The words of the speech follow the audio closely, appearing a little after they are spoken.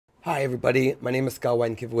Hi everybody, my name is Scott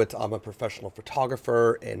Weinkiewicz. I'm a professional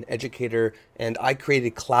photographer and educator, and I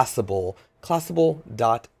created Classable,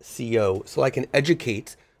 classable.co, so I can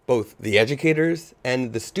educate both the educators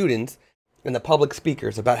and the students and the public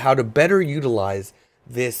speakers about how to better utilize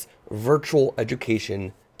this virtual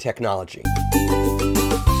education technology.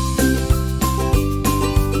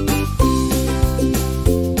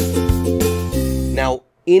 Now,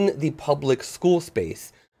 in the public school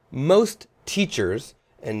space, most teachers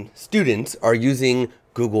and students are using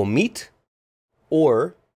Google Meet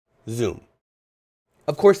or Zoom.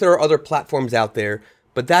 Of course, there are other platforms out there,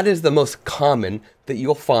 but that is the most common that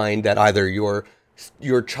you'll find that either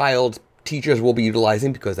your child's teachers will be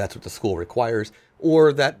utilizing because that's what the school requires,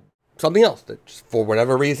 or that something else that just for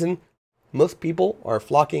whatever reason, most people are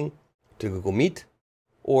flocking to Google Meet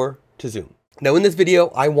or to Zoom. Now, in this video,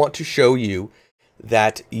 I want to show you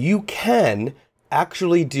that you can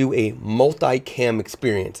actually do a multicam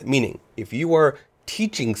experience, meaning if you are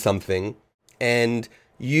teaching something and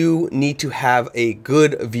you need to have a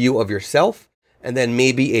good view of yourself, and then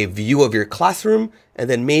maybe a view of your classroom, and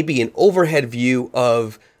then maybe an overhead view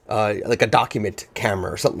of like a document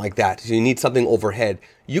camera or something like that. So you need something overhead.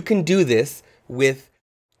 You can do this with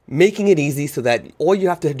making it easy so that all you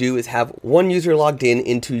have to do is have one user logged in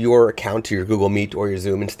into your account, to your Google Meet or your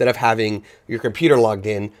Zoom, instead of having your computer logged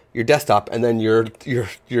in, your desktop, and then your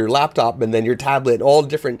laptop, and then your tablet, all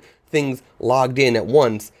different things logged in at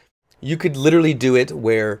once. You could literally do it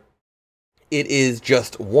where it is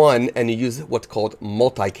just one, and you use what's called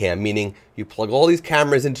multicam, meaning you plug all these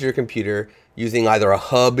cameras into your computer using either a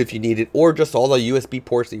hub if you need it, or just all the USB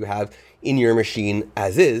ports that you have in your machine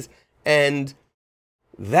as is, and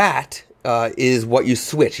that is what you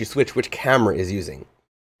switch. You switch which camera is using.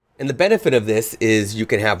 And the benefit of this is you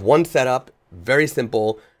can have one setup, very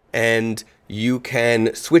simple, and you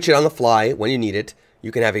can switch it on the fly when you need it.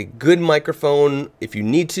 You can have a good microphone if you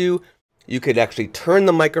need to. You could actually turn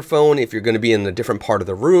the microphone if you're going to be in a different part of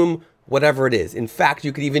the room, whatever it is. In fact,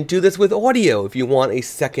 you could even do this with audio. If you want a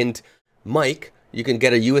second mic, you can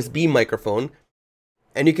get a USB microphone,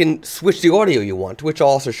 and you can switch the audio you want, which I'll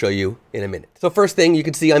also show you in a minute. So first thing, you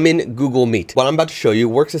can see I'm in Google Meet. What I'm about to show you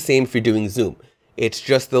works the same if you're doing Zoom. It's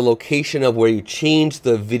just the location of where you change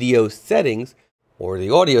the video settings or the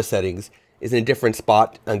audio settings is in a different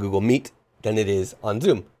spot on Google Meet than it is on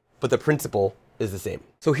Zoom, but the principle is the same.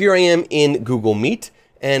 So here I am in Google Meet,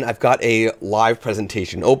 and I've got a live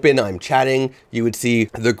presentation open. I'm chatting. You would see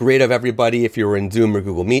the grid of everybody if you were in Zoom or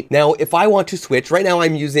Google Meet. Now, if I want to switch, right now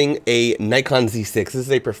I'm using a Nikon Z6. This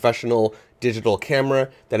is a professional digital camera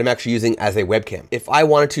that I'm actually using as a webcam. If I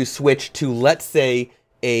wanted to switch to, let's say,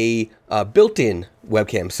 a built-in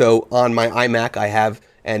webcam. So on my iMac, I have,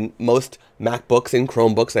 and most MacBooks and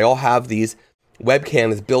Chromebooks, they all have these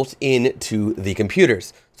webcams built into the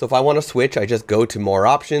computers. So if I want to switch, I just go to more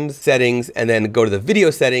options, settings, and then go to the video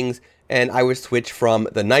settings, and I would switch from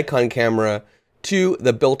the Nikon camera to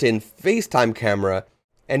the built-in FaceTime camera.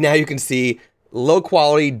 And now you can see low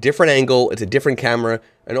quality, different angle, it's a different camera,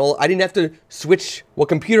 and I didn't have to switch what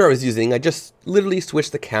computer I was using. I just literally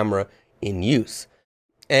switched the camera in use.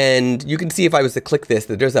 And you can see if I was to click this,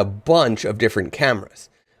 that there's a bunch of different cameras.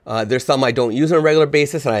 There's some I don't use on a regular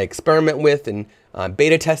basis and I experiment with and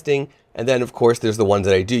beta testing. And then of course, there's the ones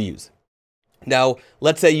that I do use. Now,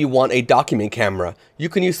 let's say you want a document camera. You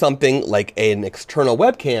can use something like an external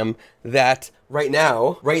webcam that right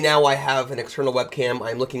now I have an external webcam.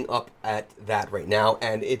 I'm looking up at that right now,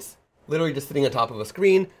 and it's literally just sitting on top of a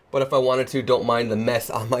screen. But if I wanted to, don't mind the mess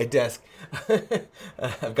on my desk.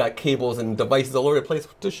 I've got cables and devices all over the place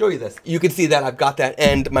to show you this. You can see that I've got that,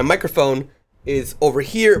 and my microphone is over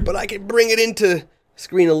here, but I can bring it into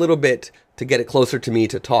screen a little bit to get it closer to me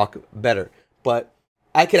to talk better. But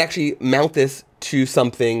I could actually mount this to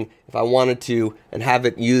something if I wanted to and have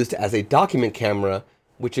it used as a document camera,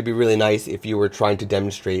 which would be really nice if you were trying to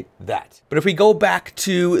demonstrate that. But if we go back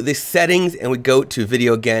to the settings and we go to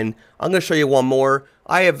video again, I'm going to show you one more.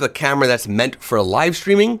 I have a camera that's meant for live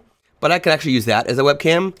streaming, but I could actually use that as a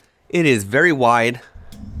webcam. It is very wide.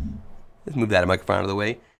 Let's move that microphone out of the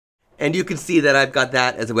way. And you can see that I've got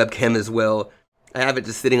that as a webcam as well. I have it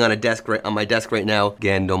just sitting on my desk right now.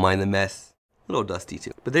 Again, don't mind the mess. A little dusty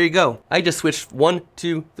too. But there you go. I just switched 4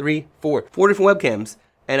 different webcams,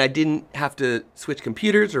 and I didn't have to switch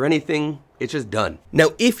computers or anything. It's just done. Now,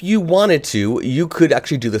 if you wanted to, you could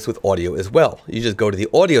actually do this with audio as well. You just go to the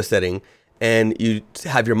audio setting and you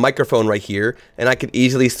have your microphone right here, and I could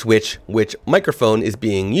easily switch which microphone is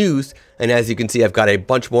being used. And as you can see, I've got a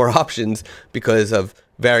bunch more options because of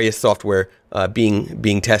various software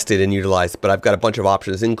being tested and utilized, but I've got a bunch of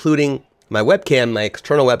options, including My webcam, my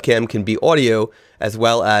external webcam, can be audio, as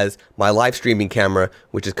well as my live streaming camera,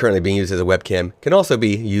 which is currently being used as a webcam, can also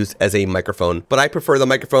be used as a microphone. But I prefer the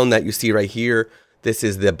microphone that you see right here. This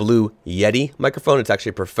is the Blue Yeti microphone. It's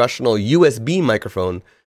actually a professional USB microphone,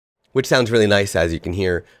 which sounds really nice, as you can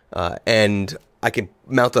hear. And I can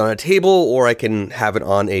mount it on a table, or I can have it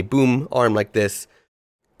on a boom arm like this.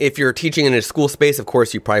 If you're teaching in a school space, of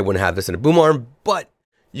course, you probably wouldn't have this in a boom arm, but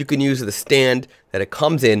you can use the stand that it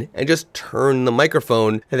comes in and just turn the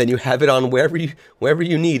microphone, and then you have it on wherever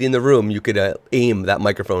you need in the room. You could aim that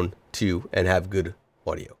microphone to and have good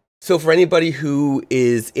audio. So for anybody who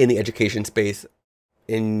is in the education space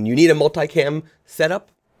and you need a multicam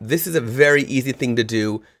setup, this is a very easy thing to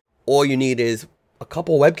do. All you need is a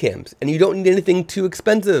couple webcams, and you don't need anything too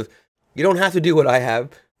expensive. You don't have to do what I have.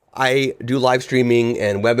 I do live streaming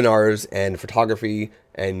and webinars and photography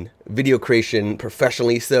and video creation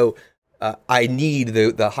professionally, so I need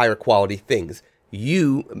the higher quality things.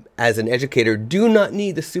 You, as an educator, do not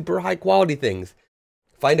need the super high quality things.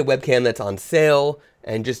 Find a webcam that's on sale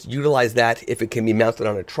and just utilize that. If it can be mounted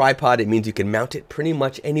on a tripod, it means you can mount it pretty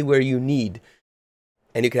much anywhere you need,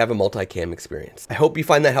 and you can have a multicam experience. I hope you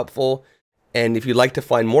find that helpful. And if you'd like to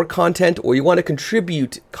find more content, or you want to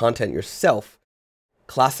contribute content yourself,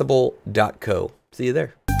 classable.co. See you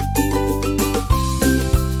there.